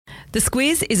The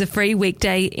Squiz is a free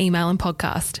weekday email and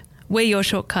podcast. We're your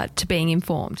shortcut to being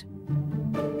informed.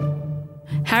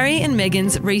 Harry and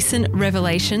Meghan's recent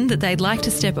revelation that they'd like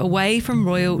to step away from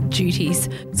royal duties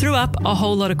threw up a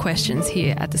whole lot of questions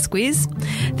here at the Squiz.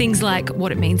 Things like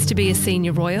what it means to be a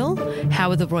senior royal, how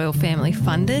are the royal family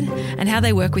funded, and how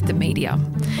they work with the media.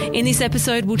 In this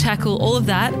episode, we'll tackle all of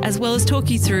that, as well as talk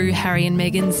you through Harry and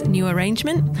Meghan's new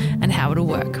arrangement and how it'll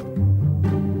work.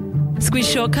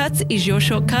 Squiz Shortcuts is your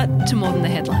shortcut to more than the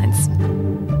headlines.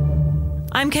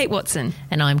 I'm Kate Watson.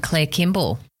 And I'm Claire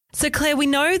Kimball. So Claire, we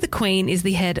know the Queen is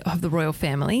the head of the royal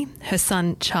family. Her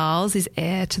son Charles is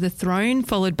heir to the throne,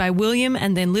 followed by William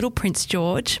and then little Prince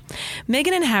George.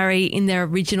 Meghan and Harry, in their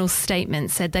original statement,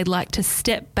 said they'd like to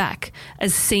step back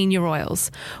as senior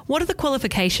royals. What are the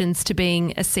qualifications to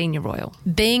being a senior royal?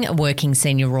 Being a working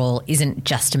senior royal isn't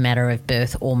just a matter of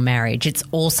birth or marriage. It's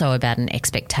also about an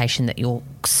expectation that you'll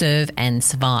serve and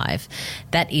survive.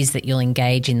 That is that you'll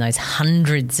engage in those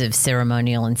hundreds of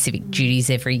ceremonial and civic duties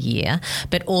every year,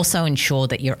 but also ensure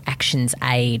that your actions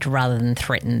aid rather than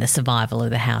threaten the survival of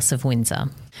the House of Windsor.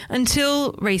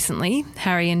 Until recently,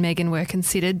 Harry and Meghan were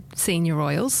considered senior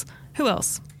royals. Who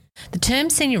else? The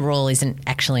term senior royal isn't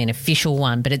actually an official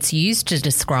one, but it's used to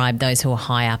describe those who are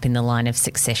high up in the line of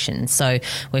succession. So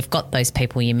we've got those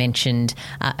people you mentioned,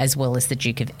 as well as the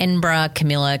Duke of Edinburgh,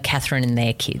 Camilla, Catherine and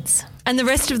their kids. And the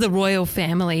rest of the royal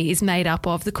family is made up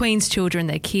of the Queen's children,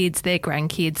 their kids, their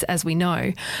grandkids, as we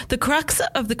know. The crux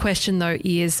of the question, though,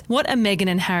 is what are Meghan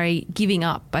and Harry giving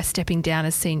up by stepping down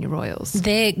as senior royals?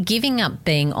 They're giving up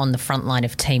being on the front line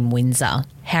of Team Windsor.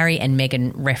 Harry and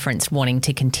Meghan referenced wanting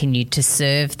to continue to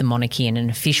serve the monarchy in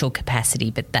an official capacity,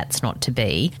 but that's not to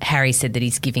be. Harry said that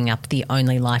he's giving up the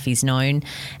only life he's known,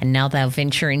 and now they'll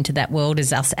venture into that world,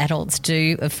 as us adults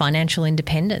do, of financial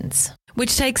independence.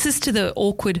 Which takes us to the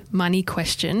awkward money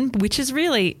question, which is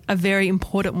really a very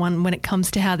important one when it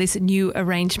comes to how this new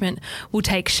arrangement will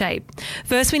take shape.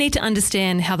 First, we need to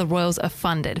understand how the royals are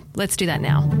funded. Let's do that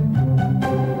now.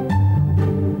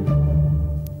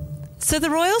 So the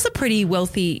royals are pretty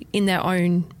wealthy in their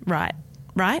own right?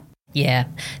 Yeah,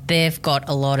 they've got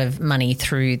a lot of money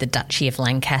through the Duchy of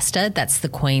Lancaster. That's the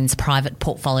Queen's private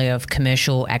portfolio of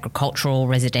commercial, agricultural,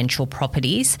 residential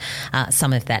properties.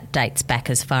 Some of that dates back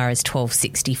as far as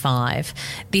 1265.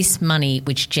 This money,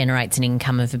 which generates an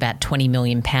income of about £20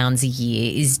 million a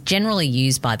year, is generally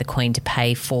used by the Queen to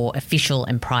pay for official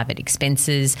and private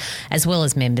expenses, as well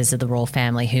as members of the royal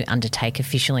family who undertake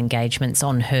official engagements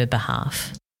on her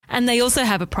behalf. And they also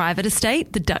have a private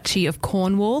estate, the Duchy of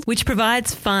Cornwall, which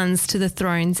provides funds to the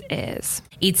throne's heirs.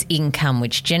 Its income,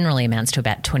 which generally amounts to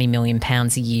about £20 million a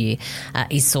year,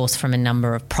 is sourced from a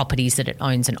number of properties that it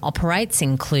owns and operates,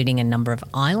 including a number of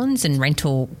islands and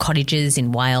rental cottages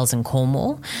in Wales and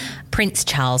Cornwall. Prince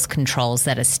Charles controls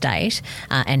that estate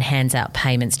and hands out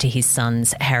payments to his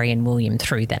sons Harry and William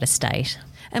through that estate.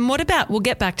 And what about, we'll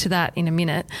get back to that in a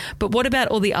minute, but what about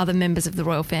all the other members of the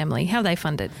royal family? How are they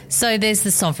funded? So there's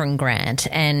the sovereign grant,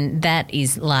 and that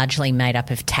is largely made up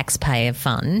of taxpayer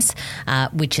funds,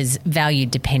 which is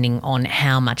valued depending on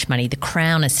how much money the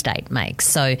Crown Estate makes.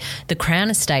 So the Crown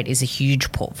Estate is a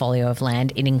huge portfolio of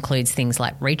land. It includes things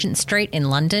like Regent Street in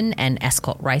London and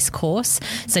Ascot Racecourse.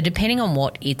 So depending on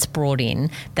what it's brought in,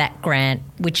 that grant,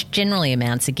 which generally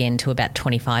amounts again to about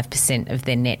 25% of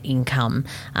their net income,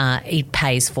 it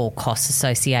pays for costs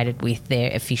associated with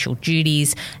their official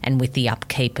duties and with the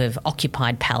upkeep of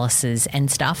occupied palaces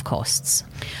and staff costs.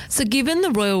 So given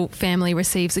the royal family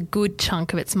receives a good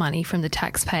chunk of its money from the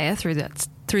taxpayer through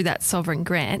that sovereign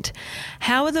grant,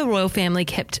 how are the royal family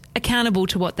kept accountable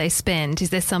to what they spend? Is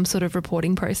there some sort of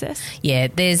reporting process? Yeah,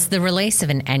 there's the release of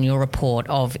an annual report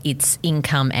of its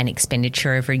income and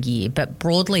expenditure every year, but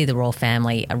broadly the royal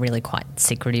family are really quite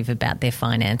secretive about their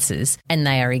finances and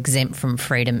they are exempt from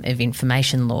freedom of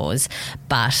information laws,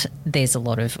 but there's a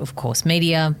lot of course,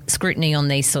 media scrutiny on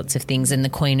these sorts of things, and the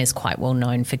Queen is quite well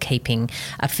known for keeping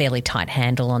a fairly tight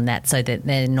handle on that so that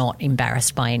they're not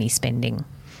embarrassed by any spending.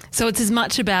 So it's as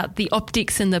much about the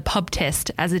optics and the pub test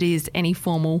as it is any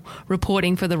formal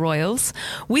reporting for the royals.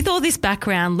 With all this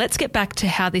background, let's get back to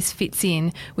how this fits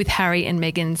in with Harry and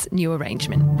Meghan's new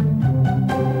arrangement.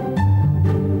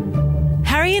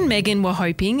 Harry and Meghan were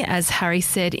hoping, as Harry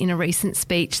said in a recent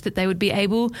speech, that they would be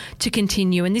able to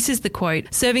continue, and this is the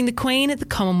quote, serving the Queen, the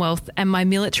Commonwealth and my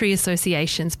military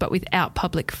associations, but without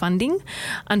public funding.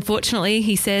 Unfortunately,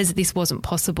 he says this wasn't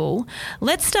possible.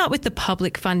 Let's start with the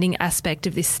public funding aspect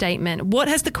of this statement. What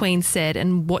has the Queen said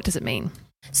and what does it mean?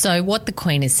 So what the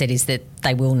Queen has said is that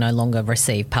they will no longer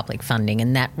receive public funding,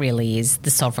 and that really is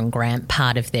the sovereign grant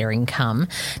part of their income.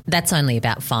 That's only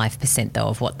about 5% though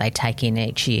of what they take in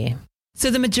each year. So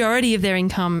the majority of their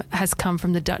income has come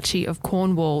from the Duchy of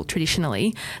Cornwall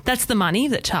traditionally. That's the money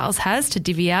that Charles has to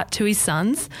divvy out to his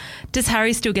sons. Does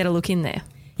Harry still get a look in there?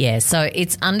 Yeah, so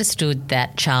it's understood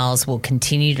that Charles will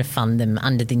continue to fund them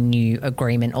under the new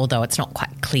agreement, although it's not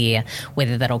quite clear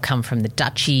whether that'll come from the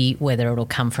duchy, whether it'll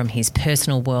come from his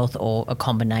personal wealth or a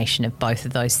combination of both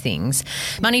of those things.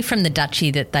 Money from the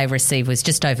duchy that they received was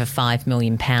just over £5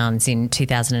 million in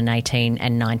 2018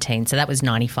 and 19, so that was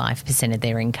 95% of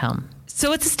their income.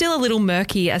 So it's still a little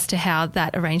murky as to how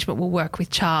that arrangement will work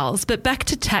with Charles. But back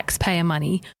to taxpayer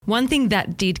money. One thing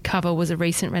that did cover was a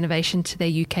recent renovation to their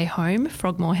UK home,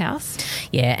 Frogmore House.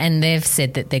 Yeah, and they've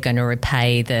said that they're going to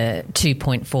repay the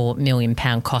 £2.4 million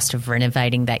cost of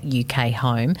renovating that UK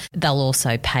home. They'll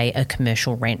also pay a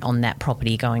commercial rent on that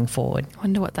property going forward. I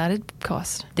wonder what that'd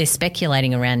cost. They're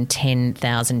speculating around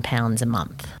 £10,000 a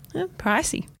month.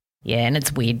 Pricey. Yeah, and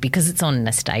it's weird because it's on an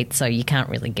estate, so you can't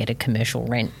really get a commercial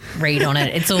rent read on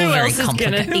it. It's all very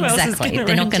complicated. Exactly.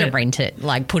 They're not going to rent it,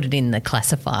 like put it in the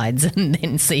classifieds and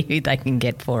then see who they can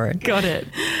get for it. Got it.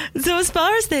 So as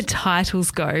far as their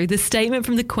titles go, the statement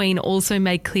from the Queen also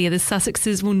made clear the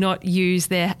Sussexes will not use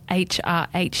their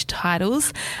HRH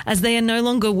titles as they are no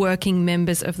longer working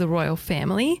members of the royal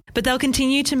family, but they'll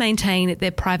continue to maintain their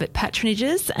private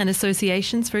patronages and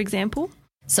associations, for example.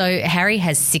 So Harry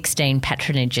has 16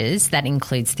 patronages. That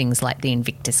includes things like the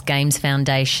Invictus Games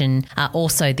Foundation,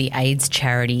 also the AIDS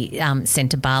charity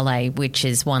Centre Ballet, which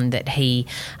is one that he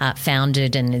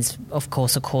founded and is, of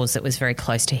course, a cause that was very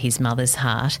close to his mother's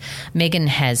heart. Meghan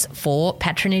has 4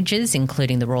 patronages,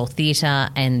 including the Royal Theatre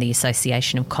and the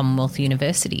Association of Commonwealth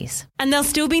Universities. And they'll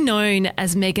still be known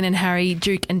as Meghan and Harry,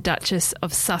 Duke and Duchess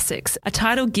of Sussex, a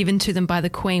title given to them by the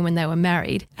Queen when they were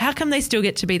married. How come they still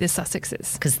get to be the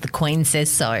Sussexes? Because the Queen says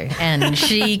so, and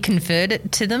she conferred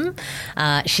it to them.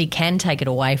 She can take it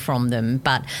away from them,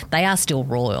 but they are still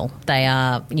royal. They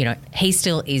are, he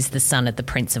still is the son of the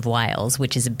Prince of Wales,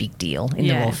 which is a big deal in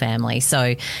the royal family.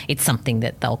 So it's something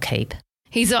that they'll keep.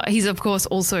 He's of course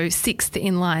also 6th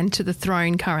in line to the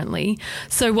throne currently.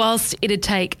 So whilst it'd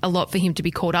take a lot for him to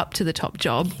be called up to the top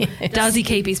job, does he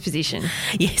keep his position?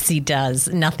 Yes, he does.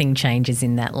 Nothing changes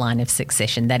in that line of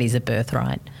succession. That is a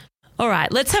birthright. All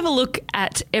right, let's have a look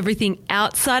at everything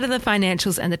outside of the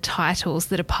financials and the titles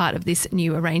that are part of this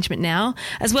new arrangement now,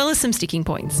 as well as some sticking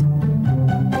points.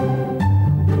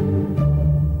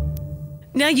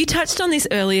 Now, you touched on this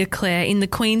earlier, Claire. In the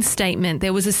Queen's statement,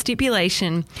 there was a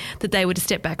stipulation that they were to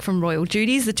step back from royal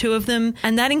duties, the two of them,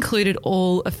 and that included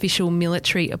all official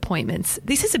military appointments.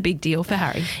 This is a big deal for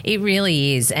Harry. It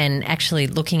really is, and actually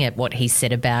looking at what he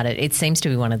said about it, it seems to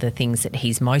be one of the things that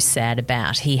he's most sad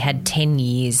about. He had 10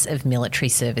 years of military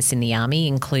service in the army,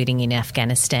 including in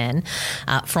Afghanistan.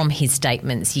 From his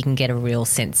statements, you can get a real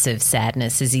sense of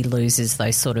sadness as he loses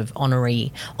those sort of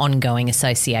honorary, ongoing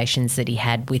associations that he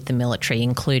had with the military,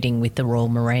 including with the Royal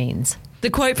Marines. The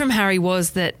quote from Harry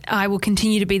was that I will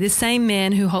continue to be the same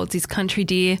man who holds his country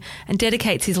dear and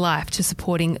dedicates his life to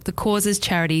supporting the causes,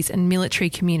 charities and military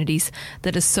communities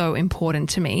that are so important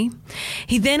to me.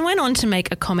 He then went on to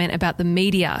make a comment about the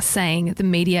media, saying the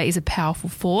media is a powerful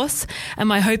force and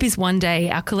my hope is one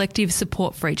day our collective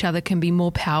support for each other can be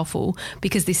more powerful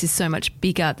because this is so much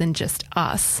bigger than just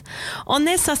us. On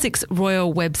their Sussex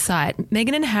Royal website,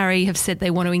 Meghan and Harry have said they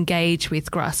want to engage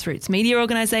with grassroots media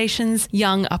organisations,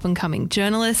 young up-and-coming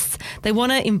journalists. They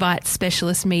want to invite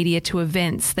specialist media to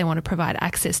events. They want to provide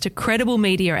access to credible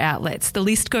media outlets. The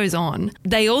list goes on.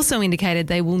 They also indicated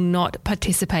they will not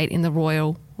participate in the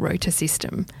royal rota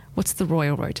system. What's the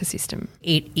royal rota system?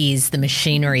 It is the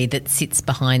machinery that sits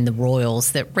behind the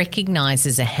royals that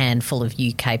recognises a handful of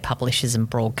UK publishers and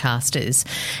broadcasters,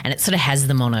 and it sort of has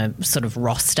them on a sort of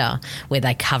roster where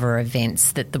they cover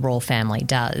events that the royal family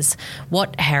does.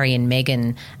 What Harry and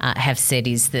Meghan have said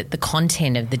is that the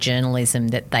content of the journalism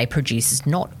that they produce is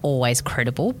not always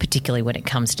credible, particularly when it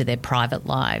comes to their private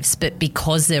lives, but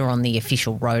because they're on the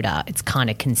official rota, it's kind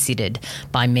of considered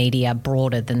by media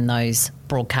broader than those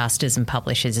broadcasters and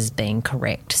publishers as being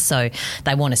correct. So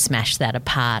they want to smash that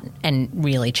apart and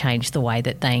really change the way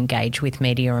that they engage with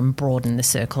media and broaden the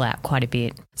circle out quite a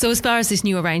bit. So as far as this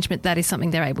new arrangement, that is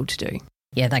something they're able to do?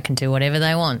 Yeah, they can do whatever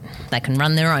they want. They can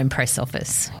run their own press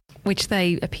office. Which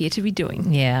they appear to be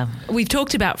doing. Yeah. We've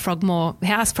talked about Frogmore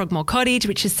Cottage,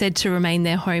 which is said to remain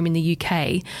their home in the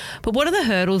UK. But what are the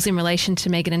hurdles in relation to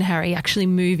Meghan and Harry actually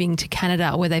moving to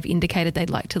Canada where they've indicated they'd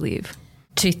like to live?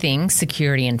 Two things,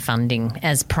 security and funding.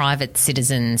 As private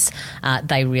citizens,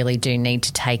 they really do need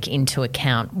to take into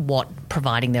account what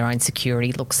providing their own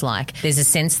security looks like. There's a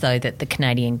sense, though, that the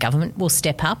Canadian government will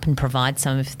step up and provide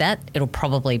some of that. It'll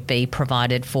probably be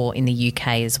provided for in the UK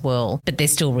as well. But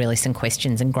there's still really some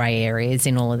questions and grey areas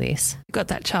in all of this. Got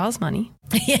that Charles money.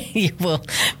 Yeah, well,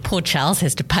 poor Charles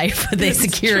has to pay for their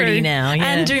security true. now. Yeah.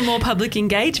 And do more public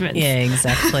engagement. Yeah,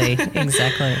 exactly.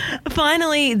 Exactly.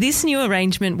 Finally, this new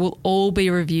arrangement will all be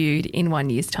reviewed in 1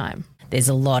 year's time. There's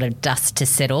a lot of dust to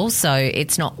settle, so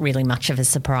it's not really much of a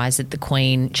surprise that the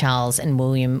Queen, Charles and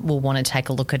William will want to take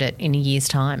a look at it in a year's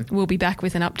time. We'll be back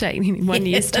with an update in 1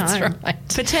 year's time. That's right.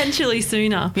 Potentially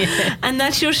sooner. Yeah. And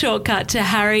that's your shortcut to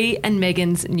Harry and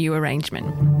Meghan's new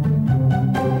arrangement.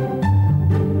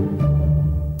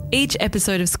 Each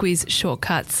episode of SQUIZ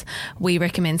Shortcuts, we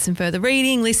recommend some further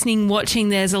reading, listening, watching.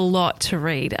 There's a lot to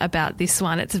read about this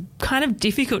one. It's kind of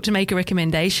difficult to make a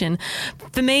recommendation.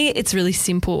 For me, it's really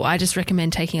simple. I just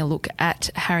recommend taking a look at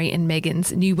Harry and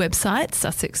Meghan's new website,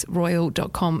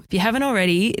 sussexroyal.com. If you haven't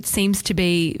already, it seems to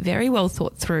be very well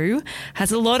thought through,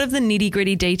 has a lot of the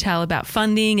nitty-gritty detail about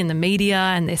funding and the media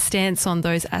and their stance on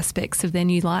those aspects of their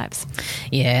new lives.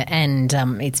 Yeah, and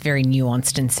it's very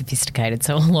nuanced and sophisticated,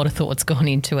 so a lot of thought's gone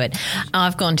into it.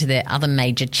 I've gone to their other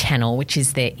major channel, which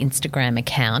is their Instagram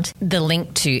account. The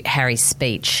link to Harry's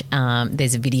speech,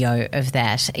 there's a video of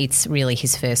that. It's really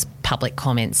his first public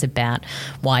comments about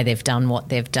why they've done what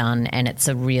they've done, and it's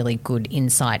a really good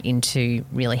insight into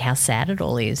really how sad it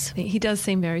all is. He does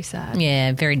seem very sad.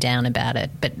 Yeah, very down about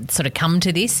it, but sort of come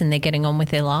to this and they're getting on with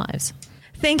their lives.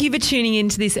 Thank you for tuning in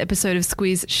to this episode of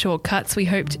SQUIZ Shortcuts. We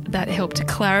hoped that helped to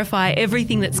clarify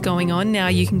everything that's going on. Now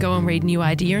you can go and read New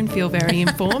Idea and feel very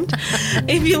informed.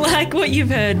 If you like what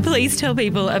you've heard, please tell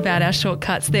people about our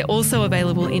shortcuts. They're also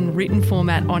available in written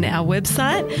format on our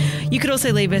website. You could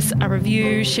also leave us a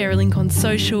review, share a link on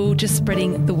social. Just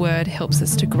spreading the word helps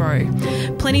us to grow.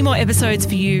 Plenty more episodes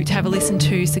for you to have a listen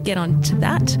to, so get on to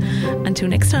that. Until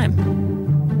next time.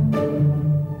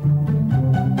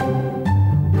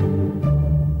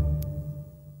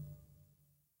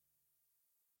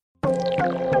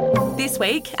 This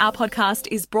week, our podcast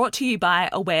is brought to you by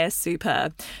Aware Super.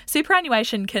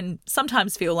 Superannuation can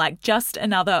sometimes feel like just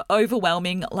another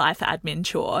overwhelming life admin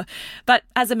chore. But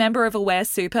as a member of Aware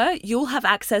Super, you'll have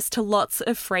access to lots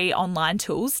of free online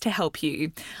tools to help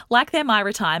you, like their My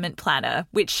Retirement Planner,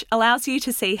 which allows you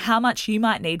to see how much you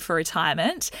might need for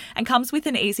retirement and comes with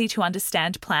an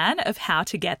easy-to-understand plan of how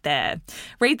to get there.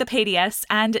 Read the PDS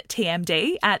and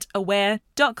TMD at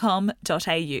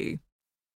aware.com.au.